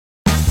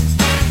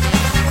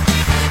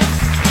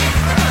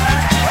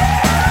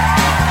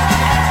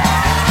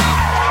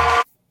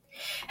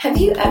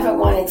you ever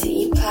wanted to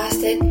eat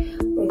plastic?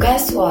 Well,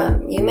 guess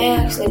what? You may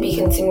actually be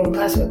consuming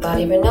plastic without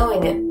even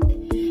knowing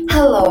it.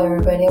 Hello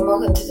everybody and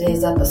welcome to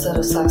today's episode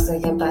of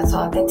Toxic Impact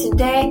Talk, and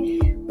today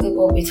we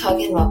will be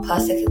talking about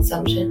plastic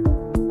consumption.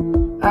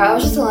 Our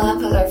oceans and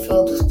landfills are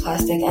filled with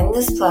plastic, and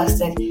this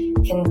plastic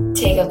can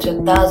take up to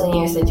 1,000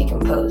 years to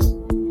decompose.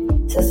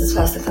 Since this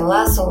plastic can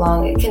last so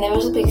long, it can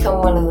eventually become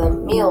one of the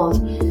meals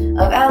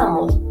of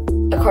animals.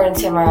 According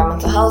to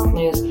Environmental Health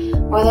News,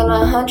 more than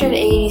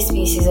 180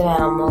 species of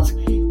animals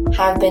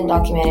have been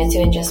documented to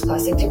ingest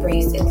plastic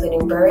debris,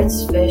 including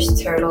birds, fish,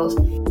 turtles,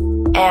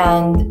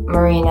 and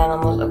marine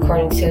animals,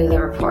 according to the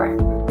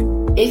report.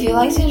 If you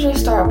like to enjoy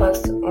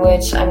Starbucks,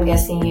 which I'm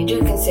guessing you do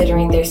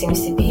considering there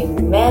seems to be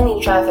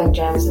many traffic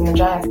jams in the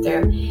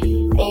drive-thru,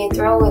 and you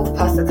throw away the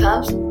plastic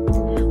cups,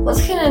 well,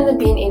 this can end up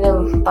being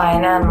eaten by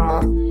an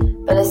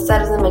animal, but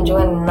instead of them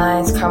enjoying a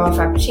nice caramel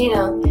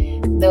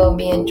frappuccino, they'll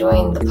be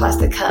enjoying the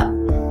plastic cup.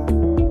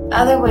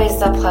 Other ways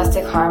that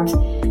plastic harms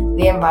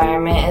the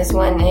environment is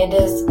when it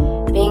is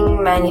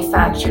being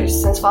manufactured.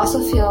 Since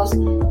fossil fuels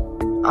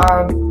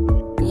are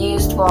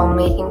used while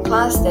making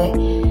plastic,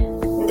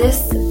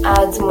 this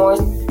adds more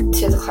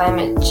to the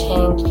climate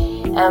change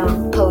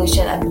and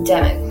pollution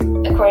epidemic.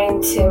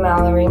 According to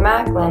Mallory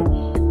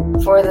Macklin,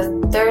 for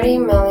the 30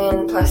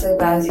 million plastic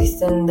bags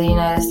used in the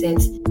United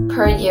States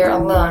per year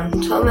alone,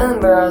 12 million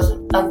barrels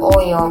of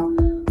oil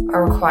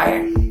are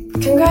required.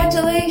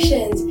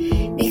 Congratulations!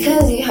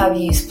 Because you have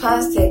used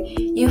plastic,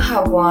 you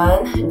have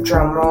won,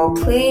 drumroll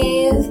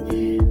please,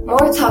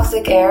 more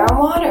toxic air and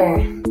water.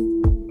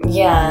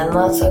 Yeah,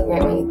 not so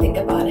great when you think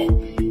about it.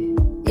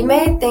 You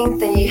may think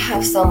that you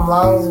have some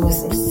lungs with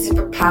some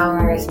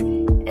superpowers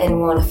and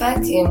won't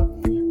affect you,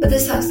 but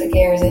this toxic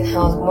air is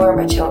inhaled more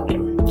by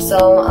children.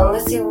 So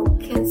unless you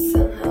can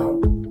somehow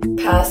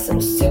pass some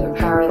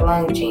superpower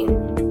lung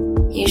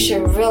gene, you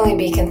should really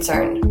be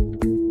concerned.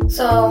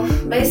 So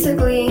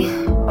basically,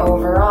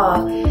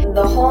 overall,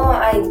 the whole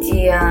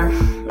idea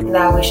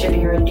that we should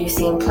be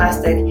reducing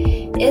plastic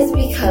is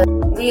because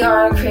we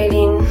are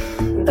creating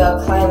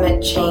the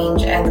climate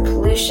change and the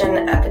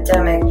pollution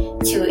epidemic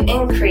to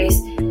increase.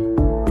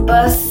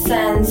 But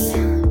since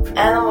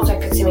animals are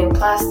consuming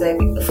plastic,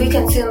 if we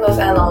consume those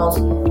animals,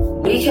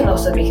 we can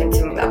also be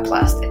consuming that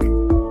plastic.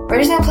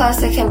 Reducing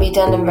plastic can be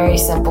done in very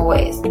simple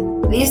ways.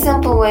 These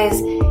simple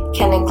ways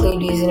can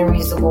include using a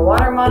reusable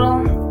water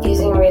bottle,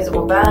 using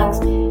reusable bags,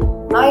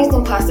 not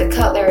using plastic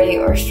cutlery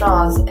or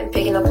straws, and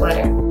picking up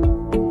litter.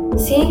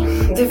 See,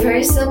 they're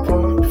very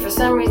simple, but for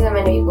some reason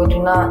many people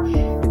do not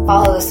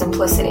follow the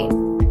simplicity.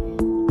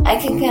 I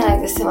can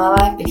connect this to my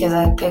life because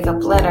I pick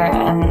up litter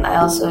and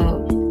I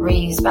also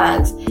reuse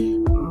bags,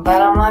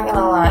 but I'm not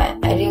gonna lie,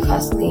 I do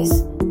constantly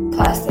use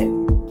plastic.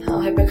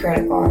 How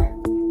hypocritical.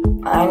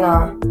 I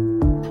know.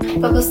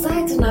 But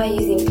besides not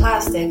using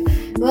plastic,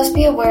 we must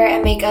be aware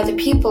and make other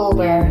people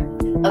aware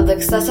of the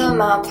excessive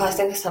amount of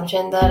plastic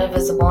consumption that is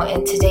visible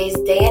in today's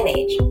day and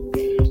age.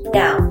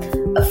 Now,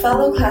 a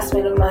fellow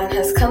classmate of mine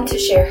has come to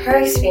share her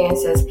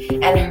experiences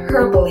and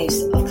her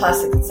beliefs of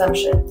plastic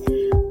consumption.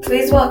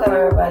 Please welcome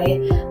everybody,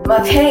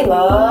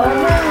 Michaela.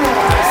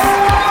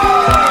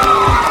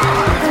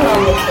 Hello,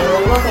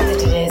 Michaela. Welcome to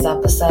today's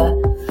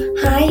episode.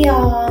 Hi,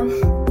 y'all.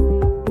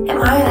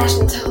 Am I on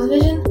national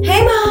television?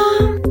 Hey,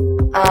 Mom.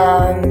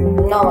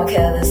 No,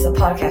 Michaela, this is a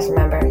podcast,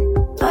 remember?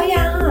 Oh,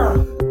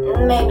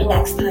 yeah, maybe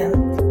next time.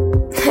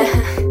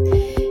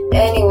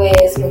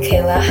 Anyways,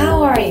 Michaela,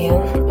 how are you?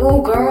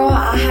 Oh, girl,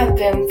 I have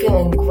been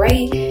feeling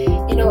great.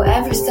 You know,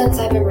 ever since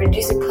I've been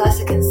reducing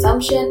plastic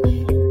consumption,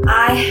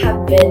 I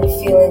have been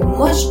feeling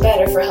much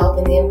better for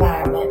helping the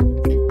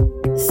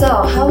environment. So,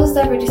 how is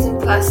that reducing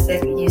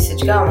plastic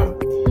usage going?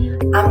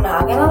 I'm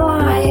not gonna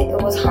lie,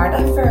 it was hard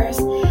at first,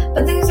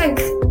 but things are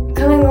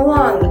coming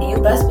along. You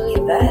best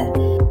believe that.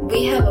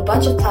 We have a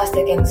bunch of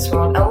plastic in this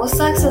world, and what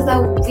sucks is that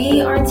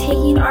we are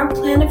taking our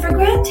planet for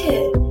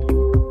granted.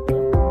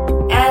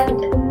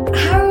 And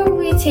how are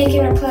we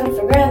taking our planet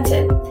for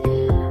granted?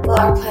 Well,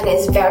 our planet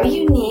is very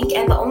unique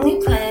and the only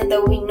planet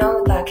that we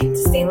know that can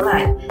sustain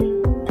life.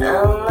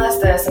 Unless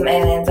there are some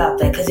aliens out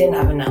there, because you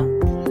never know.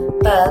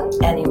 But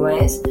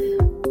anyways,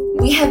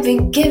 we have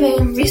been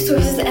given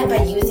resources, and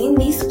by using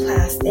these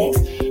plastics,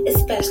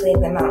 especially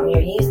the amount we are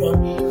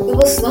using, we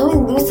will slowly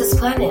lose this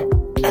planet.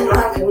 And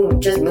I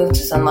can just move to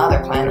some other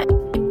planet.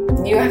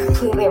 You are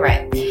completely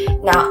right.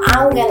 Now,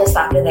 I'm gonna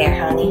stop it there,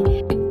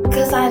 honey,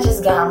 because I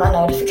just got my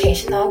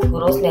notification that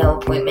Poodle's nail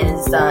appointment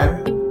is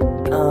done.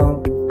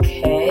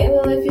 Okay,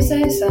 well, if you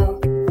say so.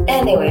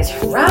 Anyways,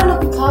 round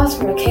of applause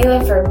for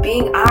Michaela for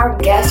being our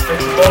guest for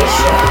today's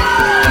show.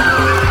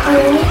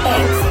 Oh,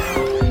 thanks.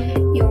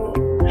 You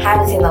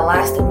haven't seen the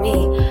last of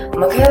me.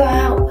 Michaela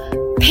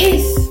out.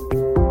 Peace.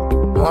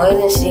 Well,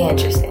 isn't she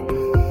interesting?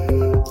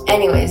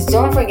 Anyways,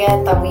 don't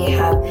forget that we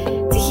have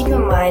to keep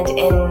in mind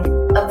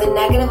of the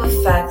negative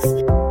effects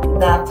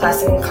that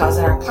plastic can cause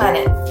on our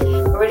planet.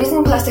 By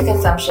reducing plastic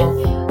consumption,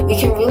 we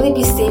can really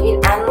be saving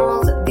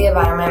animals, the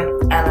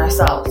environment, and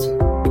ourselves.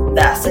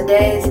 That's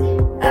today's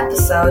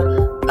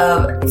episode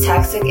of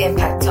Toxic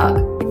Impact Talk.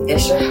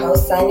 It's your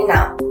host signing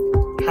out.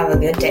 Have a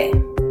good day.